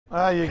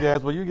You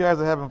guys. Well, you guys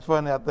are having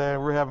fun out there,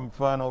 and we're having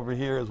fun over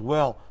here as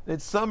well.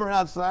 It's summer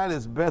outside,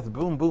 as Beth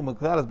Boom Boom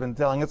McLeod has been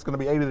telling. It's going to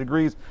be 80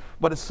 degrees,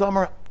 but it's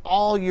summer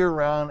all year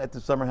round at the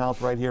Summer House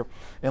right here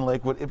in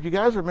Lakewood. If you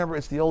guys remember,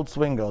 it's the old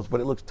Swingos,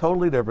 but it looks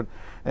totally different.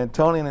 And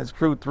Tony and his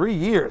crew, 3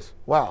 years.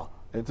 Wow,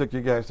 it took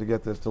you guys to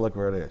get this to look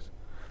where it is.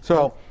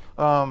 So,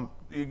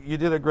 you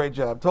did a great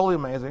job. Totally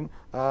amazing.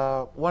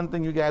 One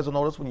thing you guys will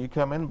notice when you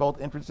come in,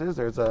 both entrances,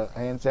 there's a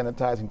hand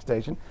sanitizing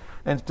station.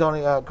 And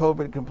Tony,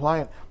 COVID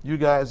compliant, you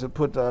guys have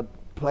put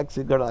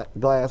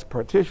plexiglass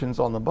partitions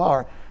on the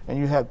bar, and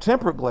you have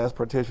tempered glass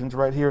partitions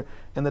right here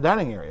in the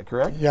dining area,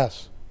 correct?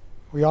 Yes.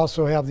 We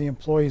also have the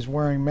employees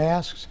wearing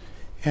masks,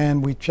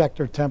 and we check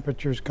their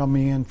temperatures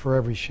coming in for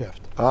every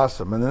shift.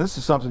 Awesome. And then this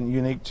is something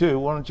unique too.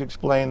 Why don't you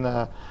explain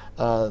the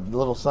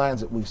little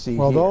signs that we see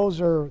Well,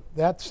 here?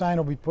 that sign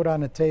will be put on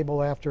the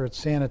table after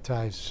it's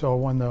sanitized. So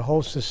when the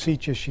hostess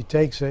seats you, she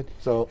takes it.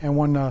 And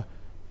when the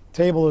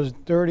table is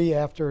dirty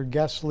after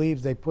guests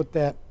leave, they put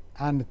that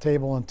on the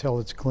table until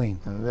it's clean.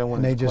 And then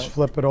when they just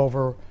flip it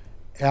over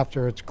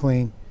after it's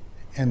clean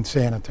and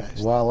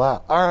sanitized.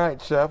 Voila. All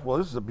right, Chef. Well,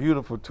 this is a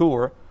beautiful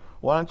tour.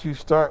 Why don't you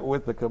start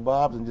with the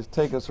kebabs and just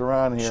take us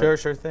around here?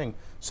 Sure thing.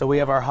 So we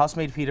have our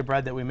house-made pita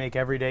bread that we make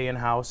every day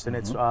in-house, and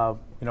it's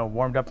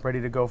warmed up,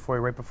 ready to go for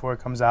you right before it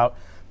comes out.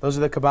 Those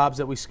are the kebabs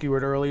that we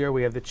skewered earlier.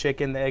 We have the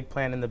chicken, the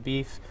eggplant, and the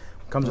beef.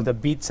 Comes with a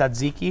beet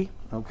tzatziki.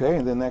 Okay,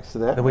 and then next to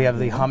that? Then we have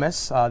the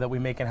hummus that we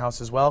make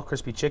in-house as well,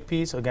 crispy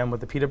chickpeas, again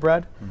with the pita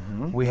bread.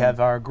 We have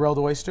our grilled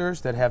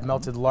oysters that have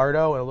melted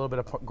lardo and a little bit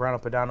of grana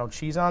padano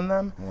cheese on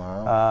them.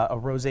 Wow. A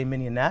rosé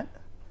mignonette.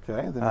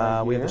 Okay, then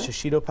right we have the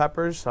shishito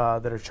peppers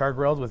that are char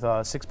grilled with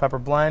a 6-pepper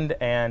blend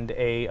and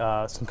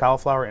some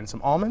cauliflower and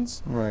some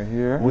almonds. Right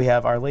here. We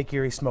have our Lake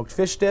Erie smoked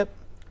fish dip.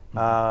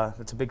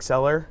 That's a big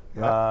seller.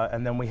 Yep.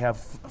 And then we have,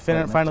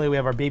 finally, we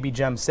have our baby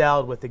gem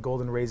salad with the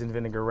golden raisin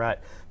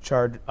vinaigrette,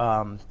 charred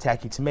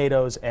tacky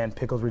tomatoes, and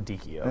pickled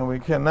radicchio. And we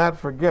cannot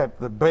forget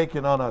the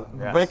bacon on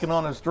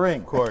a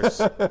string. Of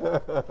course.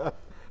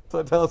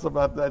 So tell us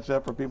about that,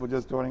 Chef, for people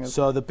just joining us.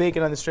 So the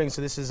bacon on the string,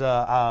 so this is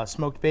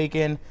smoked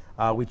bacon.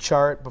 We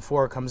char it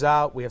before it comes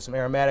out. We have some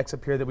aromatics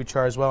up here that we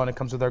char as well, and it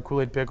comes with our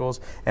Kool-Aid pickles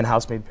and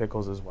house-made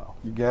pickles as well.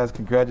 You guys,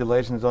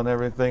 congratulations on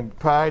everything.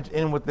 Page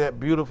in with that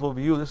beautiful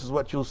view. This is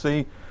what you'll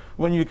see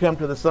when you come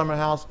to the Summer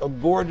House, a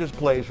gorgeous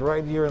place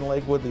right here in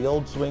Lakewood, the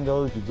old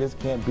Swingos. You just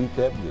can't beat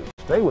that view.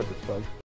 Stay with us, folks.